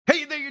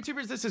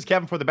YouTubers, this is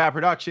Kevin for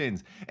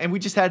TheBattProductions, and we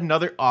just had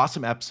another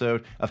awesome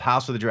episode of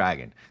House of the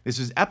Dragon. This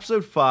is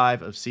episode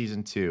 5 of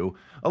season 2.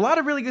 A lot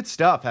of really good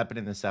stuff happened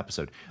in this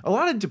episode. A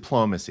lot of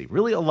diplomacy,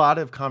 really a lot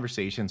of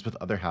conversations with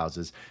other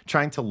houses,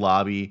 trying to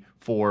lobby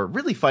for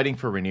really fighting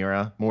for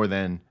Rhaenyra more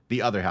than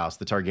the other house,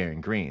 the Targaryen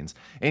Greens.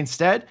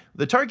 Instead,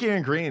 the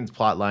Targaryen Greens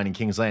plotline in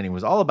King's Landing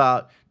was all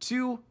about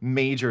two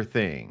major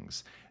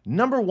things.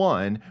 Number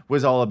one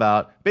was all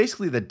about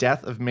basically the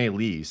death of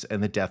Meleys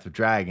and the death of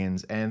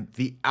dragons and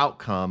the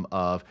outcome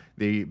of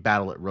the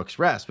battle at Rook's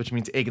Rest, which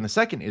means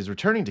Aegon II is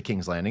returning to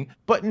King's Landing,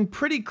 but in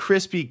pretty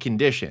crispy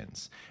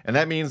conditions. And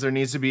that means there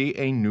needs to be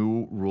a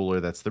new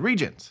ruler that's the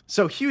regent.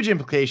 So huge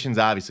implications,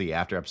 obviously,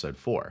 after episode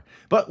 4.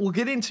 But we'll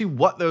get into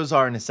what those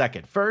are in a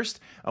second.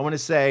 First, I want to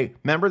say,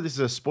 remember, this is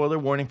a spoiler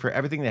warning for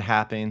everything that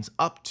happens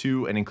up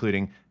to and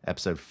including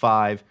episode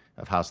 5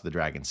 of House of the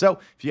Dragon. So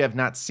if you have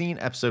not seen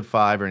episode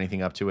 5 or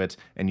anything up to it,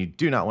 and you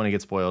do not want to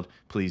get spoiled,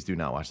 please do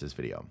not watch this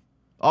video.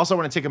 Also, I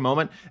want to take a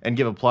moment and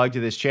give a plug to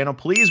this channel.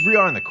 Please, we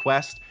are on the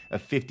quest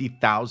of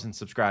 50,000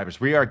 subscribers.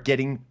 We are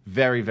getting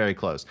very, very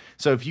close.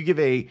 So if you give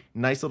a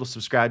nice little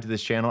subscribe to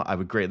this channel, I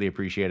would greatly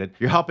appreciate it.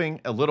 You're helping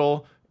a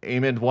little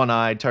Aemond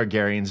One-Eyed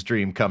Targaryen's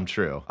dream come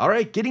true. All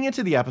right, getting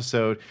into the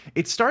episode,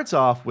 it starts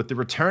off with the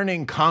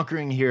returning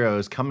conquering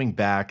heroes coming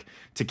back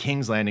to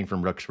King's Landing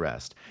from Rook's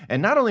Rest.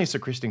 And not only is Sir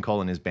Criston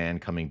Cole and his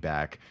band coming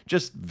back,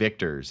 just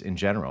victors in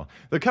general.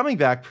 They're coming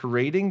back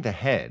parading the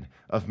head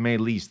of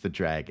Meleys the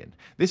dragon.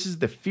 This is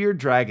the feared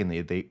dragon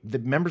the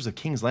members of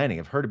King's Landing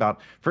have heard about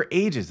for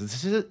ages.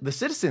 The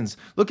citizens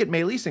look at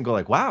Meleys and go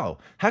like, wow,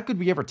 how could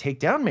we ever take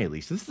down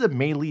Meleys? This is the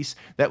Meleys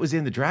that was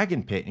in the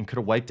dragon pit and could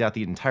have wiped out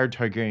the entire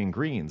Targaryen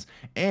Greens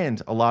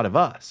and a lot of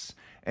us.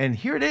 And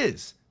here it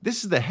is.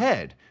 This is the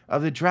head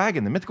of the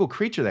dragon, the mythical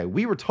creature that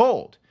we were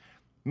told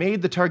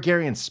made the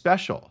Targaryens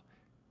special.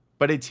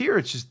 But it's here,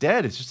 it's just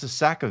dead. It's just a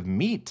sack of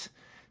meat.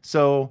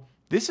 So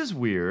this is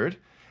weird.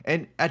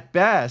 And at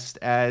best,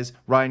 as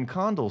Ryan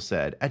Condal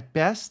said, at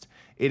best,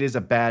 it is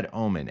a bad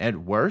omen. At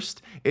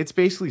worst, it's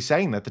basically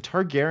saying that the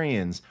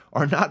Targaryens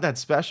are not that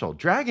special.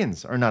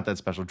 Dragons are not that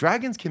special.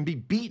 Dragons can be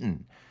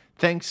beaten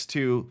thanks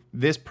to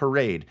this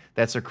parade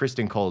that Sir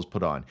Criston Cole has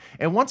put on.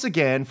 And once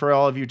again, for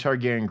all of you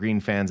Targaryen Green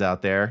fans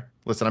out there,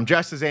 listen, I'm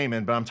dressed as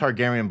Aemon, but I'm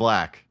Targaryen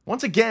Black.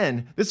 Once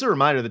again, this is a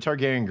reminder the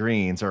Targaryen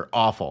Greens are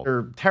awful.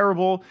 They're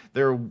terrible,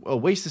 they're a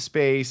waste of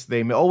space,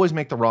 they always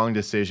make the wrong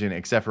decision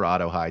except for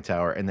Otto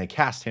Hightower, and they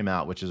cast him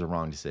out, which is a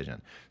wrong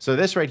decision. So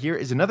this right here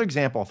is another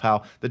example of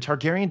how the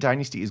Targaryen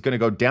dynasty is going to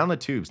go down the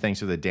tubes thanks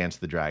to the Dance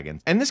of the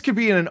Dragons. And this could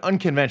be in an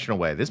unconventional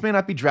way. This may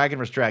not be dragon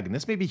versus dragon,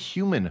 this may be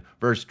human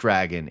versus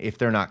dragon if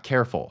they're not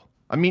careful.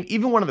 I mean,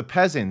 even one of the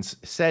peasants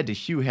said to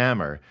Hugh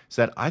Hammer,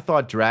 said, "I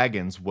thought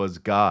dragons was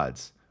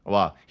gods."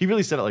 Wow, he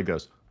really said it like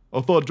this. "I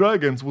thought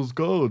dragons was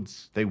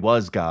gods." They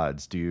was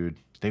gods, dude.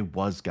 They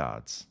was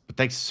gods. But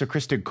thanks to Sir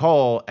Criston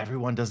Cole,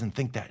 everyone doesn't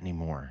think that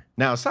anymore.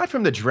 Now, aside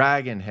from the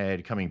dragon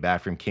head coming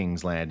back from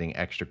King's Landing,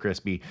 extra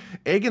crispy,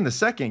 Aegon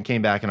II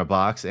came back in a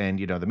box, and,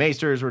 you know, the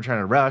maesters were trying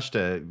to rush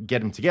to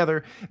get him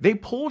together. They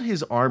pulled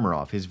his armor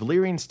off, his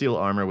Valyrian steel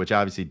armor, which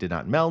obviously did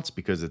not melt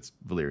because it's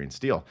Valyrian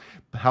steel.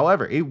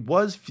 However, it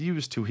was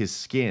fused to his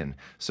skin,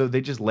 so they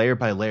just layer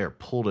by layer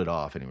pulled it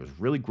off, and it was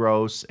really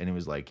gross, and it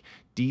was like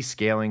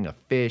descaling a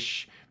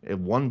fish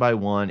one by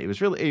one. It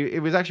was really,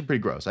 it was actually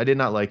pretty gross. I did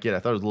not like it. I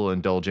thought it was a little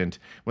indulgent.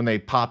 When they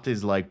popped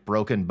his like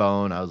broken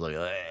bone, I was like,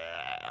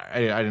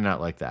 I did not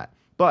like that.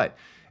 But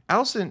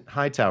Alicent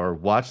Hightower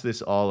watched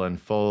this all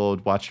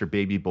unfold, watched her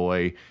baby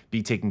boy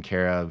be taken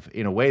care of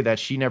in a way that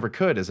she never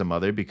could as a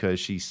mother because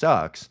she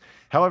sucks.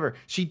 However,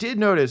 she did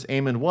notice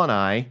Aemond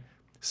One-Eye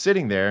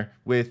sitting there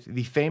with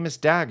the famous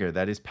dagger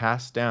that is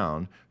passed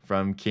down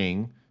from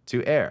king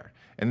to heir.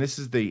 And this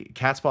is the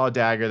cat's paw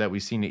dagger that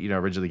we've seen, you know,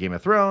 originally Game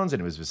of Thrones, and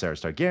it was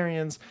Viserys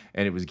Targaryen's,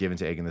 and it was given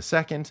to Aegon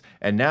II.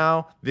 And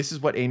now this is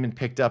what Aemon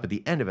picked up at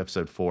the end of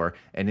episode 4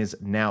 and is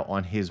now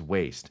on his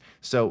waist.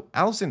 So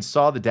Alicent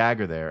saw the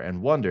dagger there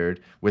and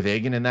wondered, with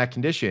Aegon in that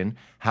condition,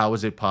 how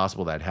is it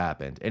possible that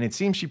happened? And it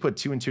seems she put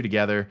 2 and 2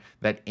 together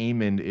that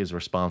Aemon is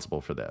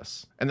responsible for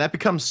this. And that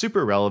becomes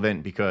super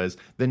relevant because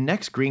the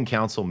next Green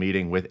Council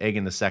meeting with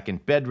Aegon II,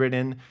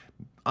 bedridden,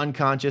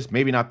 unconscious,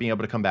 maybe not being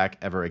able to come back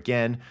ever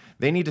again,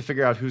 they need to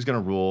figure out who's going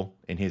to rule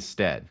in his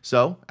stead.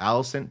 So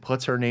Alicent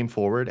puts her name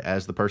forward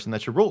as the person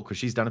that should rule because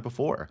she's done it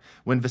before.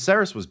 When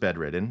Viserys was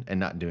bedridden and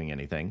not doing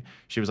anything,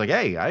 she was like,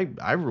 hey,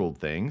 I ruled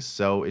things,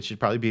 so it should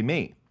probably be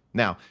me.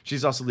 Now,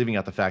 she's also leaving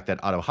out the fact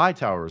that Otto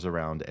Hightower is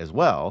around as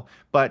well,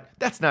 but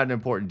that's not an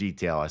important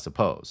detail, I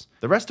suppose.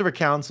 The rest of her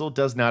council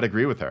does not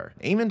agree with her.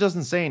 Aemon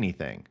doesn't say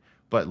anything,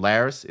 but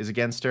Larys is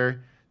against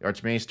her.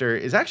 Archmaester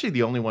is actually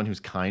the only one who's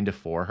kind of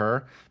for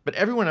her, but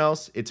everyone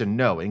else, it's a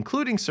no,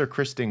 including Sir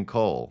Criston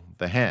Cole,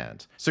 the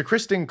Hand. Sir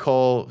Criston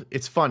Cole,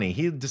 it's funny,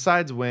 he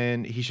decides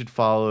when he should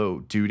follow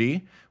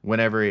duty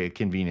whenever it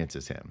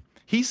conveniences him.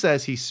 He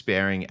says he's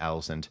sparing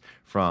Alicent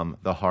from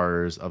the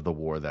horrors of the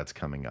war that's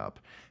coming up.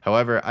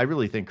 However, I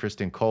really think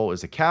Criston Cole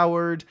is a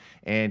coward,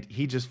 and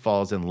he just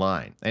falls in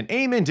line. And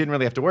Aemon didn't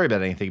really have to worry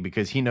about anything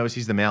because he knows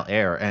he's the male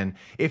heir, and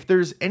if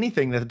there's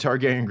anything that the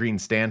Targaryen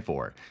Greens stand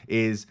for,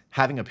 is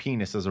having a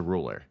penis as a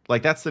ruler.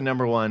 Like, that's the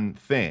number one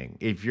thing.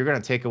 If you're going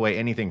to take away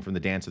anything from the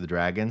Dance of the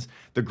Dragons,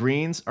 the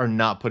Greens are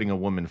not putting a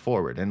woman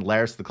forward. And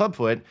Larys the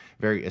Clubfoot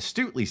very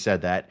astutely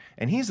said that,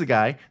 and he's the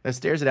guy that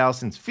stares at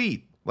Alicent's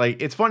feet.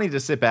 Like, it's funny to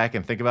sit back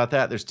and think about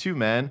that. There's two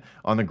men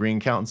on the Green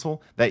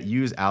Council that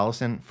use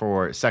Alicent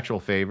for sexual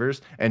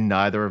favors, and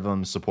neither of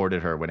them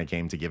supported her when it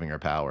came to giving her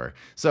power.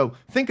 So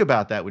think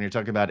about that when you're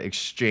talking about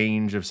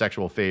exchange of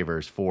sexual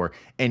favors for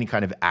any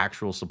kind of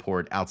actual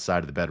support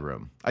outside of the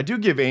bedroom. I do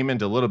give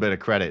Aemon a little bit of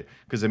credit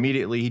because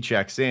immediately he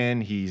checks in.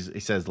 He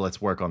says,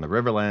 let's work on the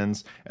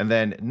Riverlands. And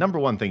then number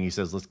one thing he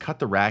says, let's cut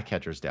the rat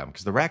catchers down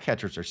because the rat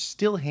catchers are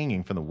still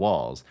hanging from the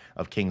walls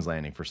of King's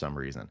Landing for some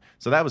reason.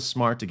 So that was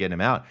smart to get him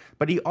out.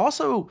 But he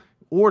also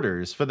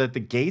orders for that the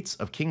gates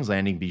of King's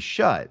Landing be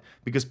shut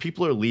because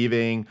people are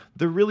leaving.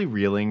 They're really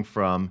reeling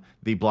from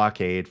the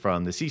blockade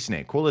from the Sea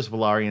Snake. Corlys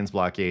Velaryon's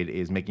blockade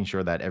is making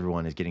sure that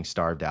everyone is getting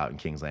starved out in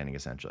King's Landing,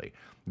 essentially.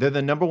 They're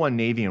the #1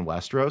 navy in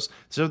Westeros,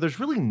 so there's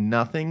really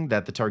nothing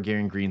that the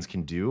Targaryen Greens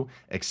can do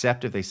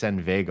except if they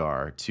send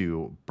Vhagar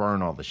to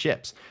burn all the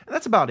ships. And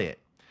that's about it.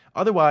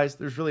 Otherwise,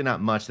 there's really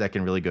not much that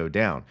can really go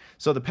down.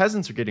 So the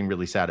peasants are getting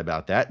really sad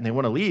about that, and they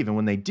want to leave. And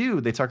when they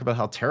do, they talk about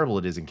how terrible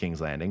it is in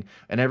King's Landing.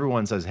 And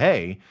everyone says,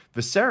 hey,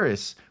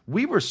 Viserys,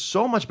 we were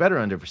so much better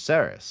under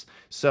Viserys.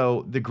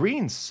 So the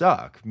Greens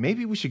suck.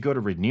 Maybe we should go to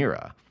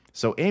Rhaenyra.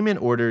 So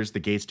Aemon orders the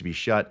gates to be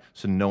shut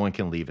so no one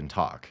can leave and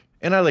talk.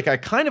 And I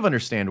kind of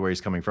understand where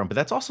he's coming from, but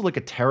that's also like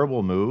a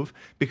terrible move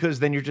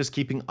because then you're just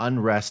keeping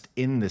unrest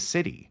in the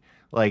city.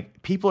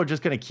 Like, people are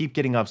just going to keep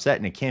getting upset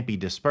and it can't be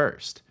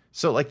dispersed.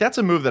 So, like, that's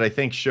a move that I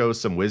think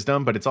shows some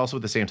wisdom, but it's also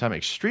at the same time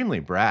extremely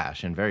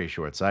brash and very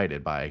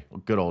short-sighted by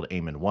good old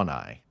Aemon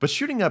One-Eye. But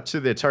shooting up to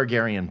the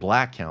Targaryen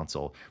Black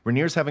Council,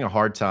 Rhaenyra's having a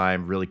hard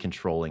time really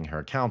controlling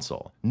her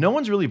council. No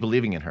one's really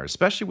believing in her,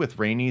 especially with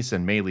Rhaenys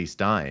and Meleys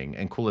dying,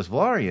 and Corlys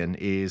Velaryon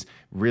is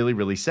really,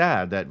 really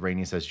sad that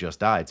Rhaenys has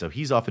just died. So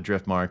he's off a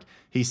Driftmark,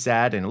 he's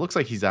sad, and it looks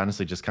like he's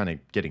honestly just kind of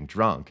getting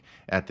drunk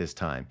at this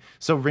time.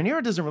 So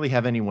Rhaenyra doesn't really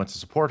have anyone to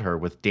support her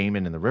with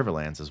Daemon in the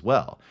Riverlands as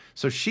well.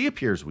 So she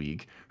appears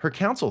weak, her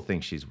council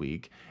thinks she's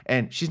weak,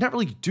 and she's not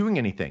really doing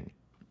anything.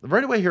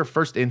 Right away, her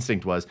first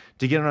instinct was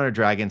to get on her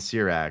dragon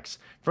Syrax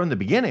from the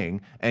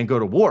beginning and go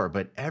to war,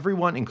 but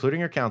everyone, including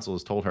her council,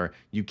 has told her,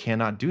 you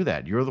cannot do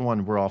that. You're the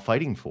one we're all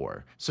fighting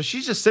for. So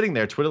she's just sitting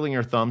there twiddling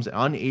her thumbs,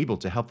 unable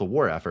to help the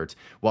war efforts,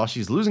 while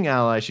she's losing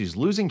allies, she's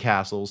losing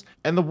castles,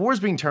 and the war's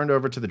being turned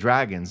over to the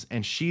dragons,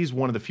 and she's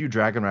one of the few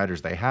dragon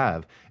riders they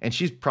have, and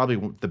she's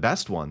probably the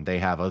best one they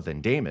have other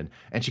than Daemon,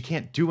 and she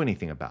can't do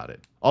anything about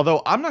it.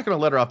 Although I'm not going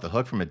to let her off the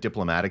hook from a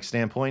diplomatic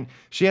standpoint.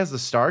 She has the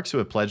Starks who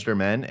have pledged her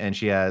men, and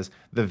she has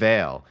the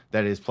Vale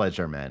that is pledged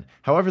her men.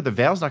 However, the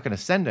Vale's not going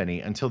to send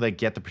any until they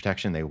get the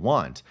protection they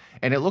want.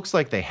 And it looks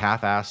like they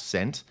half-assed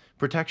sent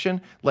protection.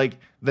 Like,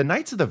 the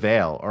Knights of the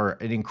Vale are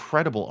an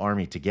incredible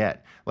army to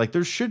get. Like,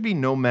 there should be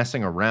no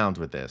messing around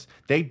with this.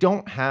 They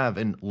don't have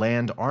a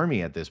land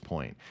army at this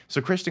point.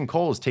 So Criston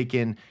Cole has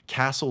taken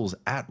castles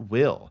at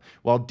will,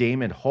 while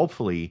Daemon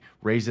hopefully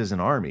raises an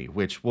army,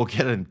 which we'll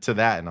get into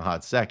that in a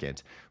hot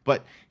second.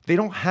 But they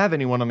don't have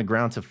anyone on the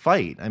ground to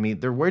fight. I mean,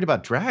 they're worried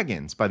about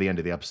dragons by the end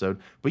of the episode,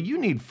 but you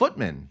need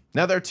footmen.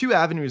 Now, there are two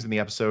avenues in the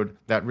episode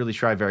that really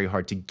try very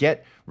hard to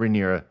get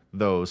Rhaenyra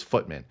those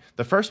footmen.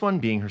 The first one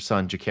being her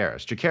son,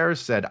 Jacaerys. Jacaerys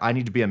said, I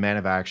need to be a man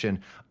of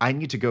action. I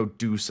need to go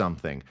do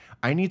something.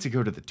 I need to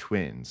go to the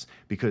twins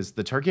because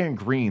the Targaryen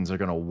Greens are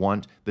going to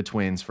want the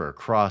twins for a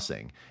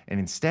crossing. And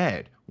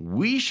instead,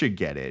 we should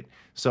get it.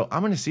 So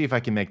I'm going to see if I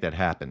can make that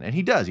happen. And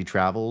he does. He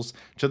travels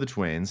to the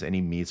twins and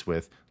he meets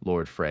with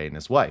Lord Frey and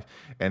his wife.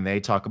 And they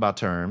talk about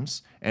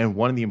terms. And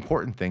one of the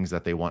important things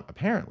that they want,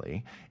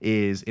 apparently,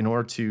 is in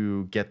order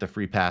to get the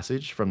free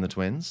passage from the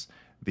twins,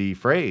 the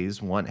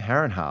Freys want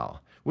Harrenhal,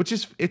 which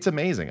is, it's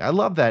amazing. I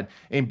love that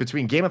in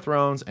between Game of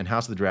Thrones and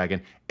House of the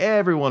Dragon,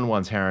 everyone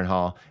wants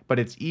Harrenhal, but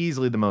it's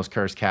easily the most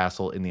cursed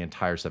castle in the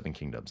entire Seven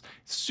Kingdoms.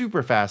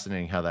 Super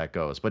fascinating how that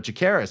goes. But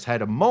Jacaerys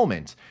had a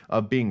moment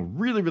of being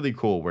really, really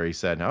cool where he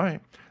said, all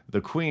right,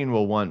 the queen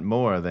will want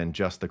more than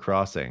just the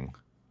crossing.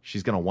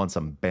 She's going to want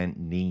some bent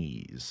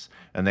knees.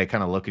 And they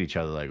kind of look at each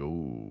other like,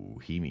 ooh,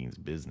 he means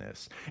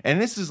business. And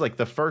this is like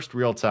the first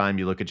real time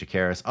you look at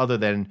Jacaerys, other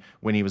than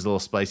when he was a little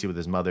spicy with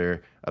his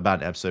mother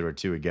about an episode or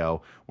two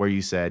ago, where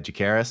you said,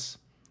 Jacaerys,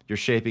 you're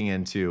shaping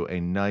into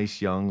a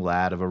nice young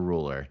lad of a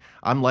ruler.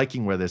 I'm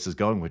liking where this is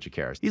going with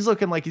Jacaerys. He's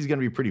looking like he's going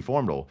to be pretty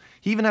formidable.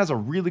 He even has a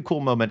really cool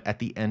moment at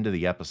the end of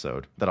the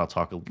episode that I'll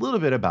talk a little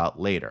bit about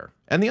later.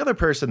 And the other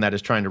person that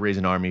is trying to raise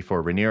an army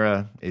for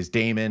Rhaenyra is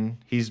Daemon.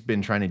 He's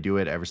been trying to do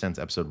it ever since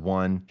episode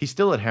 1. He's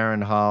still at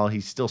Harrenhal.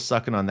 He's still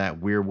sucking on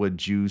that weirwood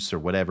juice or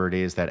whatever it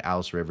is that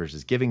Alice Rivers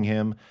is giving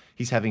him.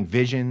 He's having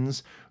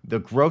visions. The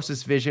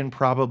grossest vision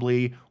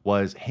probably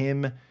was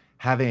him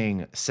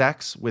having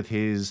sex with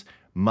his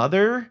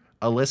mother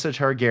Alyssa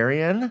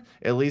Targaryen.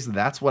 At least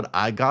that's what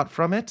I got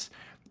from it.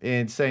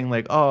 And saying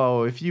like,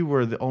 oh, if you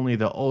were only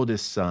the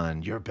oldest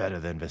son, you're better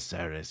than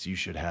Viserys. You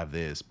should have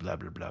this, blah,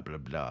 blah, blah, blah,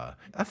 blah.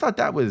 I thought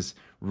that was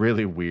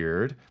really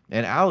weird.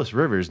 And Alice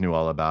Rivers knew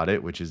all about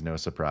it, which is no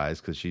surprise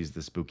because she's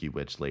the spooky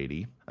witch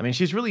lady. I mean,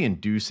 she's really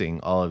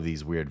inducing all of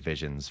these weird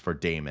visions for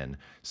Daemon.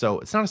 So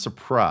it's not a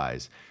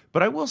surprise.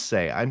 But I will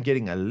say I'm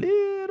getting a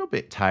little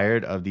bit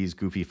tired of these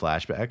goofy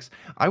flashbacks.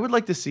 I would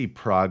like to see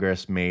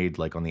progress made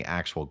like on the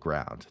actual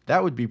ground.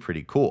 That would be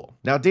pretty cool.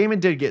 Now, Daemon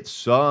did get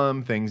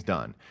some things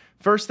done.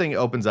 First thing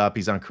opens up,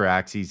 he's on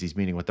Caraxes, he's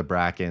meeting with the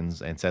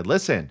Brackens and said,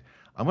 listen,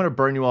 I'm going to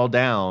burn you all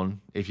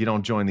down if you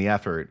don't join the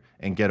effort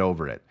and get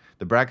over it.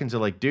 The Brackens are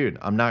like, dude,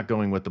 I'm not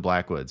going with the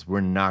Blackwoods. We're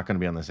not going to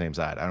be on the same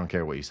side. I don't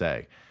care what you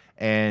say.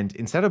 And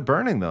instead of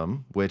burning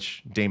them,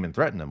 which Daemon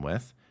threatened them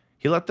with,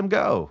 he let them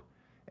go.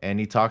 And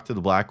he talked to the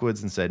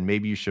Blackwoods and said,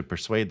 maybe you should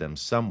persuade them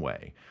some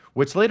way.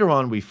 Which later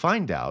on we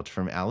find out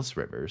from Alice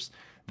Rivers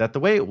that the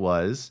way it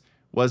was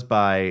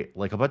by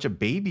like a bunch of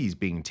babies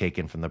being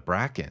taken from the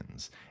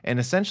Brackens and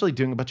essentially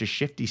doing a bunch of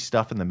shifty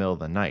stuff in the middle of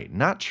the night,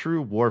 not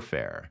true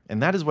warfare.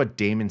 And that is what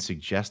Daemon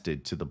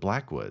suggested to the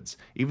Blackwoods.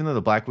 Even though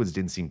the Blackwoods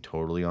didn't seem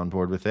totally on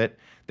board with it,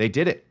 they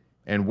did it.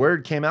 And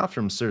word came out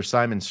from Sir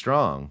Simon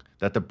Strong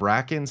that the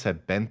Brackens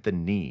have bent the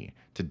knee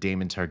to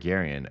Daemon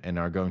Targaryen and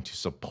are going to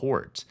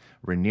support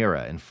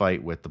Rhaenyra and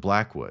fight with the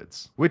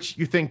Blackwoods. Which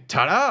you think,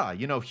 ta-da,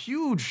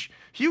 huge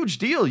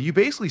deal. You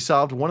basically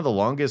solved one of the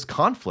longest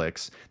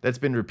conflicts that's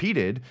been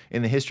repeated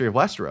in the history of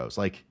Westeros.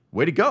 Like,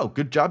 way to go.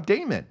 Good job,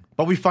 Daemon.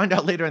 But we find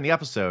out later in the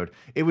episode,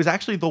 it was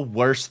actually the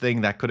worst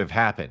thing that could have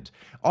happened.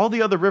 All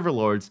the other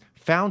Riverlords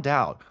found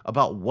out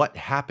about what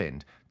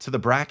happened to the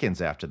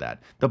Brackens after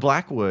that. The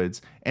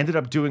Blackwoods ended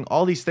up doing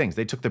all these things.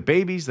 They took their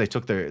babies, they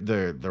took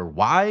their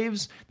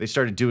wives, they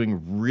started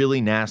doing really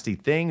nasty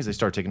things. They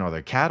started taking all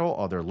their cattle,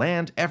 all their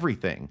land,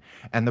 everything.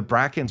 And the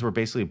Brackens were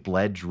basically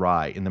bled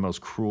dry in the most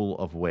cruel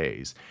of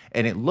ways.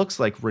 And it looks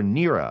like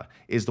Rhaenyra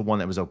is the one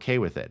that was okay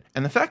with it.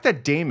 And the fact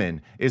that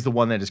Daemon is the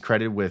one that is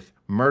credited with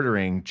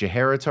murdering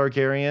Jacaerys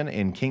Targaryen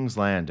in King's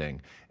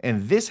Landing,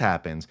 and this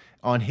happens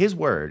on his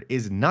word,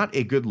 is not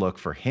a good look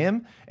for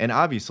him, and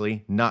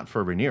obviously not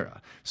for Rhaenyra.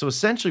 So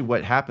essentially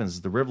what happens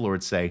is the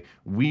Riverlords say,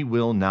 we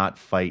will not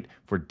fight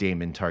for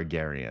Daemon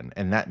Targaryen,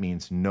 and that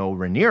means no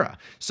Rhaenyra.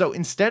 So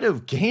instead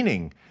of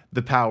gaining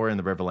the power in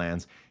the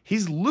Riverlands,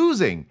 he's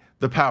losing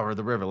the power of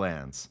the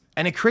Riverlands.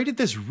 And it created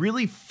this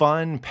really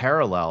fun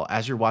parallel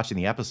as you're watching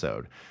the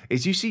episode,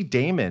 is you see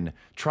Daemon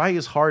try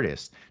his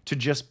hardest to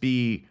just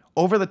be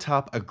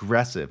over-the-top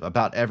aggressive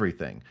about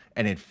everything,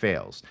 and it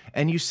fails.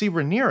 And you see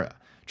Rhaenyra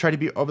try to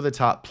be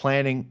over-the-top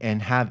planning and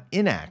have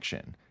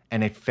inaction,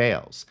 and it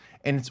fails.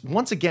 And it's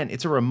once again,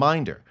 it's a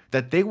reminder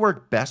that they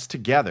work best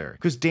together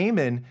because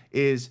Daemon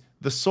is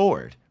the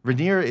sword,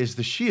 Rhaenyra is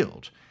the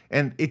shield,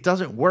 and it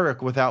doesn't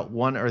work without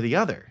one or the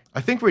other. I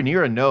think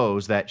Rhaenyra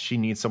knows that she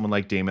needs someone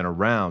like Daemon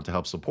around to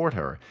help support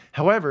her.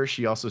 However,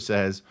 she also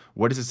says,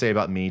 what does it say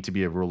about me to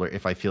be a ruler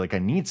if I feel like I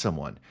need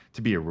someone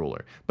to be a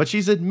ruler? But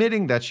she's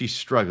admitting that she's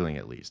struggling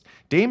at least.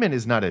 Daemon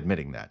is not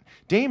admitting that.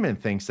 Daemon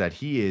thinks that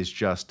he is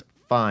just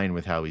fine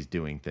with how he's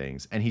doing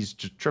things, and he's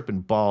just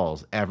tripping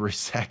balls every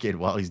second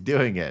while he's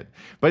doing it.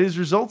 But his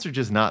results are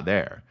just not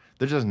there.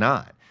 They're just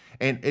not.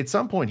 And at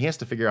some point, he has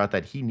to figure out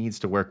that he needs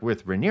to work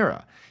with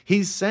Rhaenyra.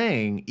 He's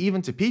saying,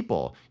 even to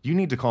people, you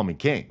need to call me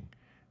king.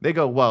 They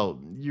go, well,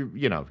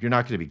 you're not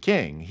going to be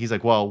king. He's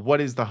like, well, what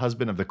does the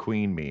husband of the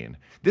queen mean?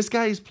 This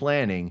guy is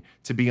planning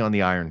to be on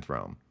the Iron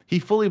Throne. He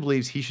fully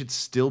believes he should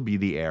still be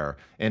the heir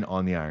and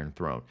on the Iron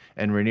Throne.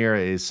 And Rhaenyra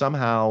is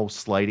somehow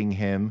slighting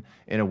him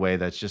in a way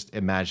that's just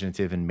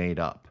imaginative and made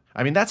up.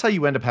 I mean, that's how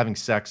you end up having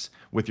sex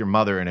with your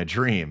mother in a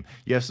dream.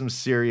 You have some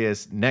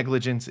serious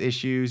negligence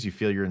issues. You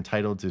feel you're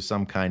entitled to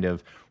some kind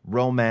of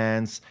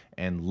romance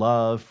and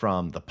love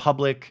from the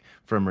public,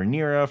 from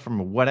Rhaenyra,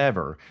 from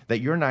whatever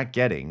that you're not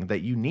getting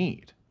that you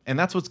need. And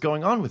that's what's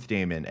going on with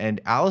Daemon. And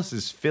Alice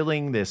is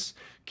filling this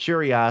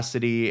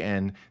curiosity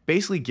and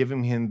basically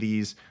giving him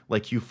these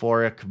like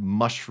euphoric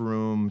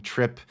mushroom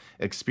trip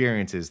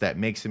experiences that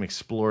makes him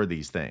explore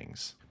these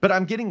things. But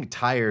I'm getting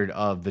tired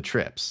of the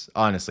trips,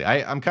 honestly.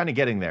 I'm kind of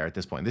getting there at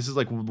this point. This is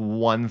like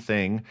one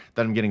thing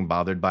that I'm getting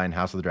bothered by in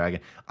House of the Dragon.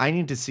 I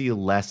need to see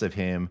less of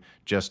him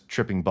just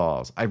tripping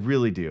balls. I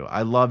really do.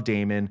 I love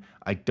Daemon.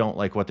 I don't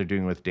like what they're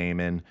doing with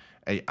Daemon.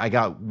 I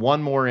got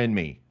one more in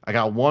me. I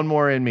got one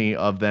more in me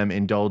of them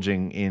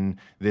indulging in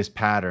this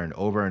pattern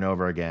over and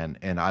over again,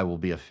 and I will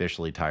be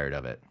officially tired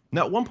of it.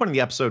 Now, at one point in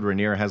the episode,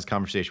 Rhaenyra has a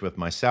conversation with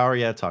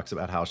Mysaria, talks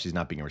about how she's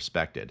not being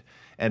respected.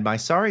 And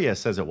Mysaria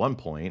says at one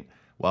point,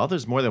 well,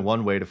 there's more than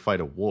one way to fight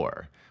a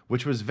war,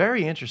 which was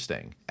very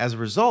interesting. As a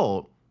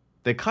result,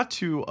 they cut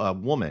to a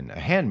woman, a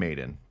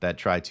handmaiden, that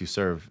tried to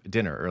serve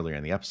dinner earlier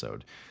in the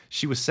episode.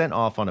 She was sent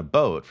off on a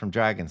boat from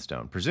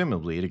Dragonstone,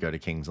 presumably to go to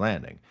King's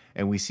Landing,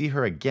 and we see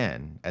her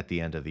again at the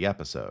end of the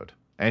episode.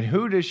 And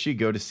who does she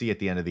go to see at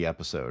the end of the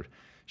episode?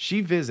 She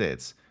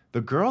visits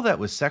the girl that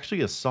was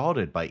sexually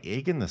assaulted by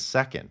Aegon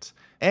II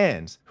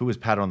and who was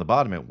patted on the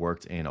bottom and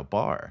worked in a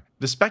bar.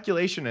 The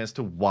speculation as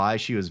to why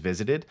she was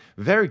visited,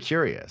 very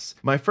curious.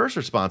 My first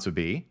response would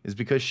be, is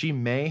because she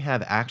may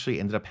have actually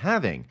ended up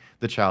having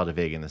the child of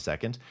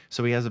Aegon II,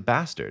 so he has a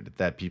bastard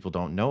that people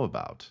don't know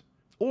about.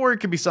 Or it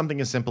could be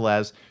something as simple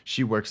as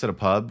she works at a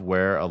pub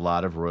where a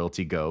lot of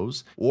royalty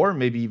goes, or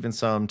maybe even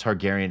some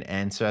Targaryen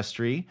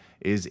ancestry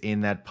is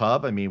in that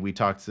pub. I mean, we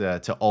talked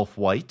to Ulf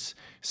White,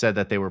 said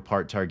that they were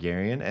part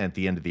Targaryen, and at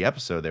the end of the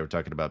episode, they were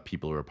talking about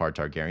people who were part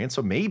Targaryen,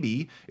 so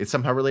maybe it's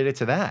somehow related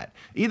to that.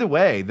 Either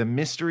way, the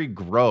mystery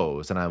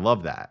grows, and I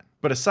love that.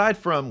 But aside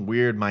from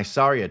weird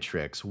Mysaria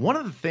tricks, one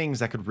of the things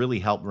that could really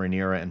help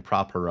Rhaenyra and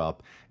prop her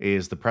up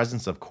is the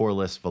presence of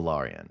Corlys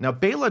Velaryon. Now,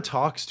 Baela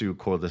talks to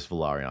Corlys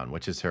Velaryon,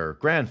 which is her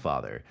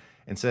grandfather,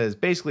 and says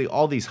basically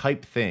all these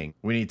hype things.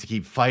 We need to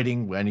keep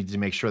fighting. I need to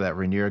make sure that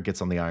Rhaenyra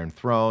gets on the Iron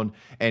Throne.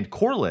 And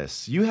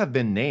Corlys, you have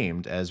been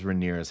named as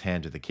Rhaenyra's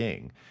hand to the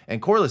king.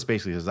 And Corlys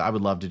basically says, I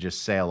would love to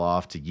just sail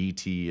off to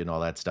Yee and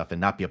all that stuff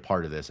and not be a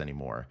part of this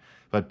anymore.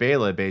 But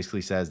Baela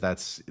basically says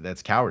that's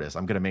cowardice.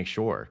 I'm going to make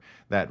sure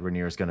that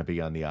Rhaenyra is going to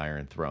be on the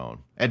Iron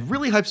Throne. And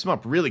really hypes him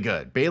up really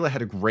good. Baela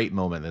had a great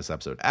moment in this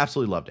episode.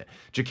 Absolutely loved it.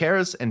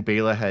 Jacaerys and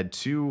Baela had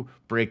two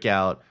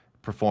breakout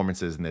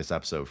performances in this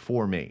episode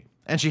for me.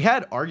 And she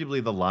had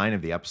arguably the line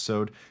of the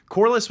episode.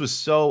 Corlys was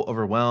so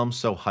overwhelmed,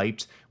 so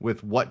hyped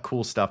with what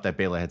cool stuff that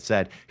Baela had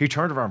said. He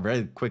turned around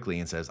very quickly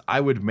and says, I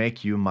would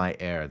make you my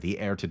heir, the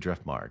heir to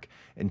Driftmark.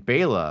 And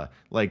Baela,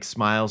 like,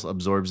 smiles,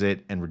 absorbs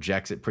it, and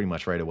rejects it pretty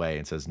much right away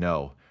and says,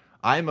 no,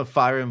 I am of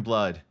fire and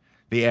blood.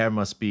 The heir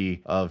must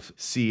be of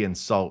sea and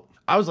salt.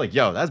 I was like,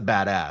 yo, that's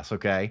badass,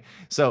 okay?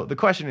 So the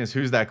question is,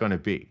 who's that going to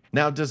be?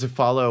 Now, does it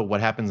follow what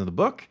happens in the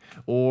book,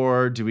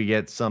 or do we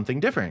get something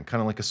different,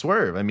 kind of like a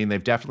swerve? I mean,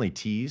 they've definitely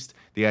teased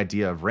the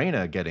idea of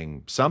Rhaena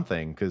getting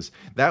something, because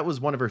that was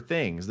one of her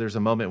things. There's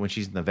a moment when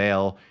she's in the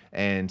Vale,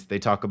 and they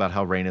talk about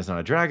how Rhaena's not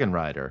a dragon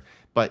rider,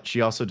 but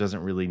she also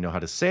doesn't really know how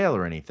to sail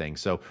or anything.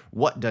 So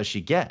what does she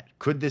get?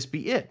 Could this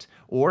be it?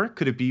 Or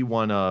could it be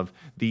one of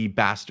the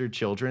bastard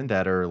children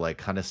that are like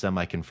kind of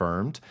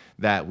semi-confirmed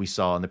that we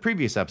saw in the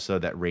previous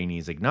episode that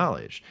Rhaenys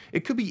acknowledged?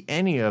 It could be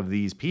any of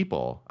these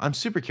people. I'm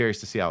super curious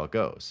to see how it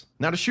goes.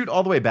 Now, to shoot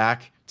all the way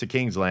back to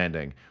King's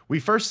Landing, we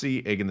first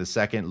see Aegon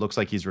II. Looks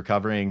like he's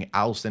recovering.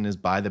 Alicent is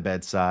by the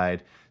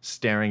bedside,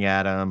 staring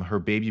at him, her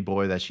baby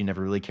boy that she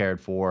never really cared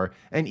for,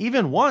 and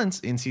even once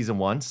in season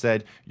 1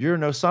 said, "You're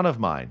no son of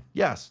mine."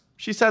 Yes,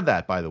 she said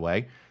that, by the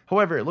way.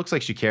 However, it looks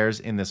like she cares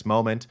in this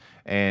moment,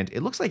 and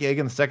it looks like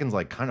Aegon II's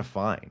like kind of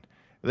fine.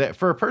 That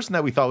for a person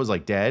that we thought was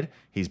like dead,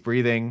 he's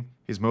breathing,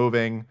 he's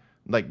moving,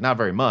 like not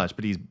very much,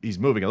 but he's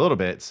moving a little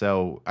bit.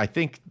 So I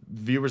think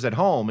viewers at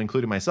home,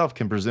 including myself,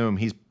 can presume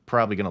he's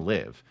probably going to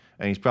live,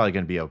 and he's probably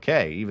going to be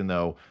okay, even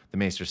though the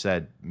Maester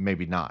said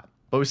maybe not.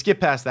 But we skip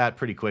past that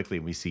pretty quickly,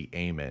 and we see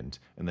Aemond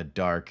in the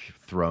dark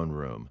throne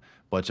room.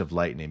 Bunch of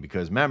lightning,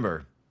 because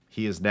remember,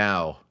 he is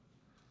now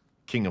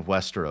King of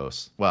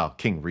Westeros. Well,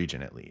 King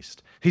Regent at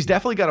least. He's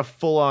definitely got a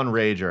full-on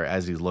rager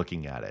as he's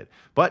looking at it.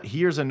 But he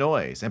hears a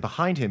noise, and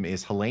behind him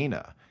is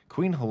Helaena,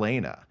 Queen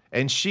Helaena.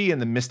 And she, in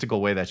the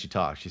mystical way that she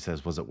talks, she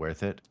says, "Was it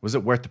worth it? Was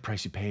it worth the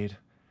price you paid?"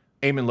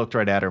 Aemond looked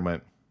right at her and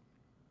went,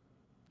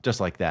 just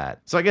like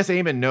that. So I guess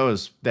Aemond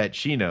knows that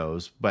she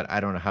knows, but I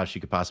don't know how she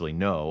could possibly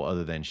know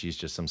other than she's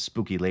just some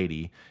spooky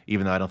lady,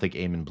 even though I don't think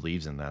Aemond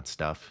believes in that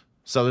stuff.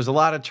 So there's a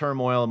lot of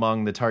turmoil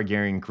among the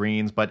Targaryen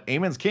Greens, but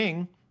Aemond's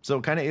king, so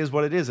it kind of is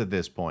what it is at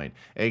this point.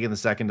 Aegon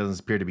II doesn't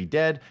appear to be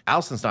dead.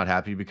 Alicent's not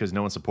happy because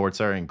no one supports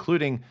her,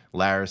 including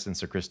Larys and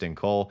Sir Criston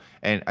Cole.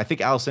 And I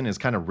think Alicent is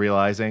kind of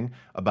realizing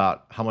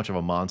about how much of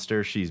a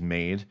monster she's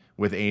made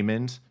with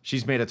Aemond.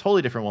 She's made a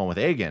totally different one with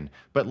Aegon,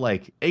 but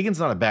like, Aegon's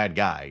not a bad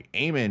guy.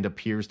 Aemond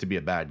appears to be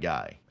a bad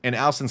guy. And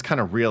Alicent's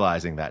kind of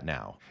realizing that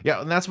now.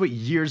 Yeah, and that's what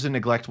years of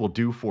neglect will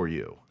do for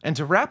you. And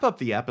to wrap up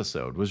the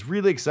episode was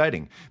really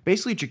exciting.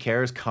 Basically,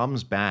 Jacaerys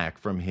comes back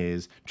from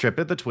his trip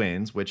at the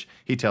twins, which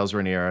he tells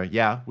Rhaenyra,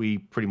 yeah, we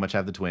pretty much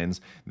have the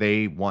twins.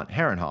 They want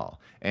Harrenhal,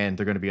 and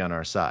they're going to be on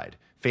our side.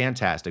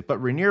 Fantastic.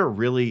 But Rhaenyra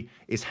really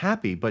is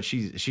happy, but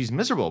she's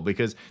miserable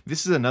because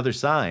this is another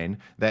sign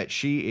that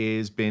she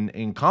has been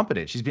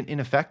incompetent. She's been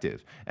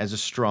ineffective as a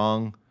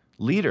strong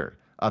leader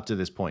up to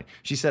this point.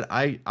 She said,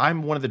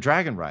 I'm one of the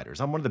dragon riders.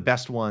 I'm one of the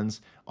best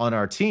ones on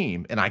our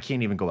team, and I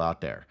can't even go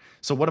out there.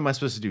 So what am I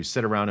supposed to do?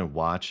 Sit around and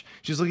watch?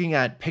 She's looking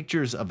at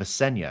pictures of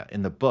Visenya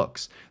in the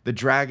books, the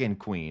dragon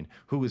queen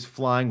who was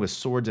flying with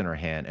swords in her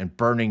hand and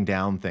burning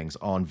down things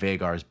on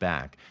Vhagar's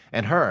back.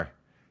 And her,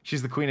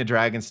 she's the queen of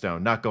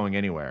Dragonstone, not going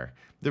anywhere.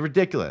 They're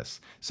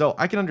ridiculous. So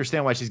I can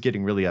understand why she's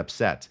getting really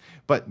upset.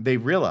 But they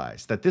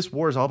realize that this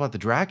war is all about the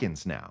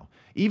dragons now.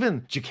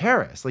 Even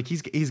Jacaerys, like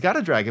he's got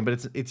a dragon,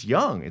 but it's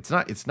young. It's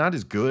not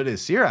as good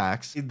as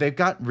Syrax. They've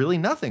got really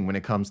nothing when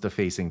it comes to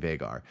facing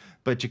Vhagar.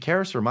 But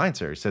Jacaerys reminds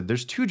her, said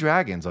there's 2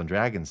 dragons on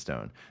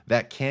Dragonstone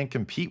that can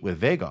compete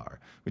with Vhagar,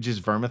 which is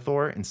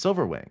Vermithor and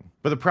Silverwing.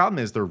 But the problem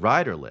is they're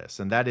riderless,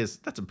 and that's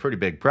a pretty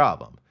big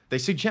problem. They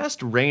suggest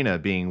Rhaena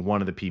being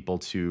one of the people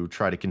to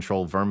try to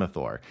control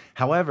Vermithor.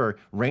 However,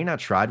 Rhaena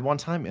tried one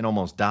time and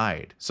almost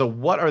died. So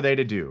what are they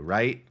to do,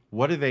 right?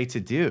 What are they to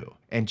do?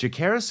 And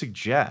Jacaerys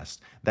suggests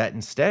that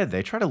instead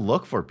they try to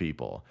look for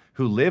people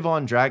who live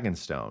on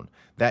Dragonstone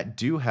that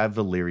do have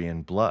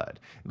Valyrian blood.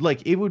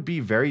 Like, it would be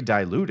very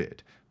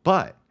diluted,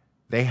 but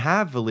they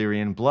have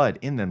Valyrian blood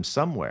in them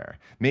somewhere.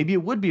 Maybe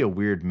it would be a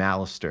weird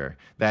Malister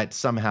that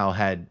somehow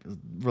had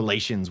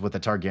relations with a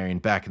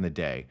Targaryen back in the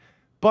day.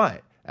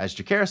 But as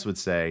Jacaerys would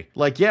say,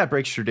 like, yeah, it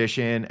breaks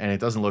tradition, and it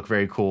doesn't look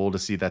very cool to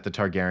see that the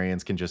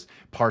Targaryens can just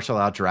parcel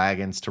out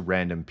dragons to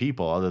random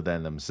people other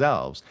than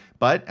themselves.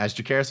 But as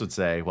Jacaerys would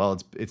say, well,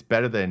 it's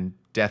better than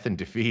death and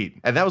defeat.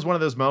 And that was one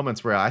of those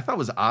moments where I thought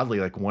was oddly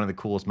like one of the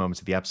coolest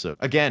moments of the episode.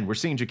 Again, we're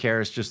seeing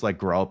Jacaerys just like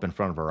grow up in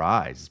front of our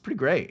eyes. It's pretty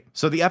great.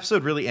 So the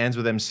episode really ends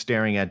with them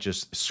staring at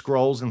just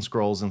scrolls and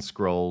scrolls and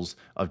scrolls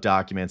of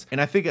documents. And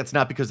I think it's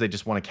not because they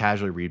just want to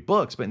casually read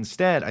books, but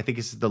instead I think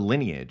it's the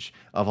lineage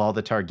of all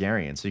the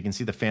Targaryens. So you can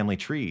see the family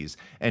trees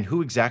and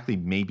who exactly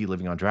may be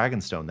living on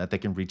Dragonstone that they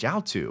can reach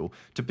out to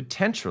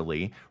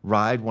potentially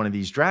ride one of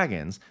these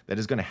dragons that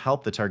is going to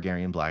help the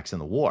Targaryen blacks in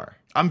the war.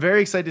 I'm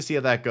very excited to see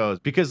how that goes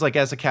because, like,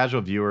 as a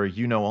casual viewer,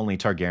 you know only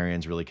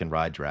Targaryens really can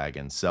ride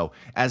dragons. So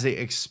as it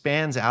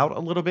expands out a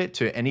little bit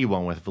to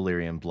anyone with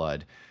Valyrian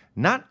blood,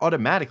 not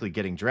automatically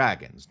getting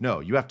dragons. No,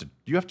 you have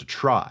to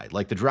try.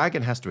 Like, the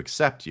dragon has to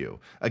accept you.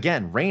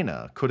 Again,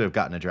 Rhaena could have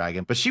gotten a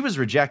dragon, but she was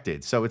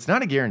rejected, so it's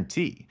not a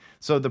guarantee.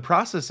 So the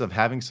process of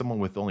having someone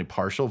with only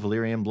partial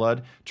Valyrian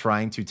blood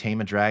trying to tame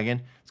a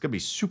dragon, it's going to be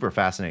super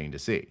fascinating to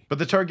see. But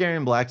the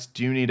Targaryen blacks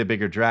do need a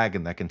bigger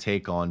dragon that can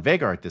take on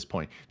Vhagar at this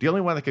point. The only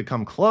one that could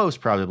come close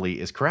probably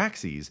is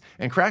Caraxes,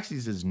 and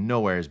Caraxes is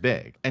nowhere as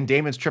big. And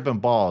Daemon's tripping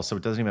balls, so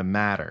it doesn't even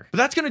matter. But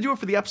that's going to do it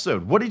for the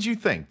episode. What did you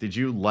think? Did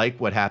you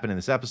like what happened in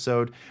this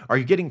episode? Are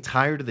you getting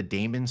tired of the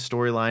Daemon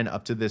storyline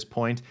up to this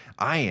point?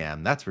 I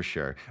am, that's for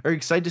sure. Are you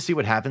excited to see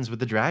what happens with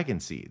the dragon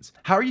seeds?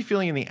 How are you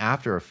feeling in the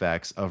after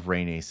effects of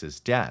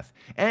Rhaenys' death?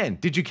 And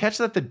did you catch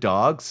that the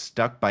dog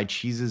stuck by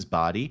Cheese's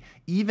body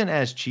even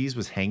as Cheese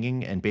was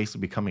hanging and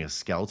basically becoming a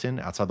skeleton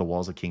outside the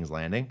walls of King's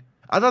Landing?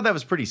 I thought that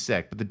was pretty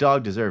sick, but the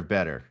dog deserved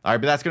better. All right,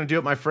 but that's going to do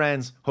it, my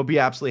friends. Hope you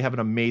absolutely have an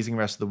amazing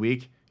rest of the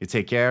week. You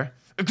take care.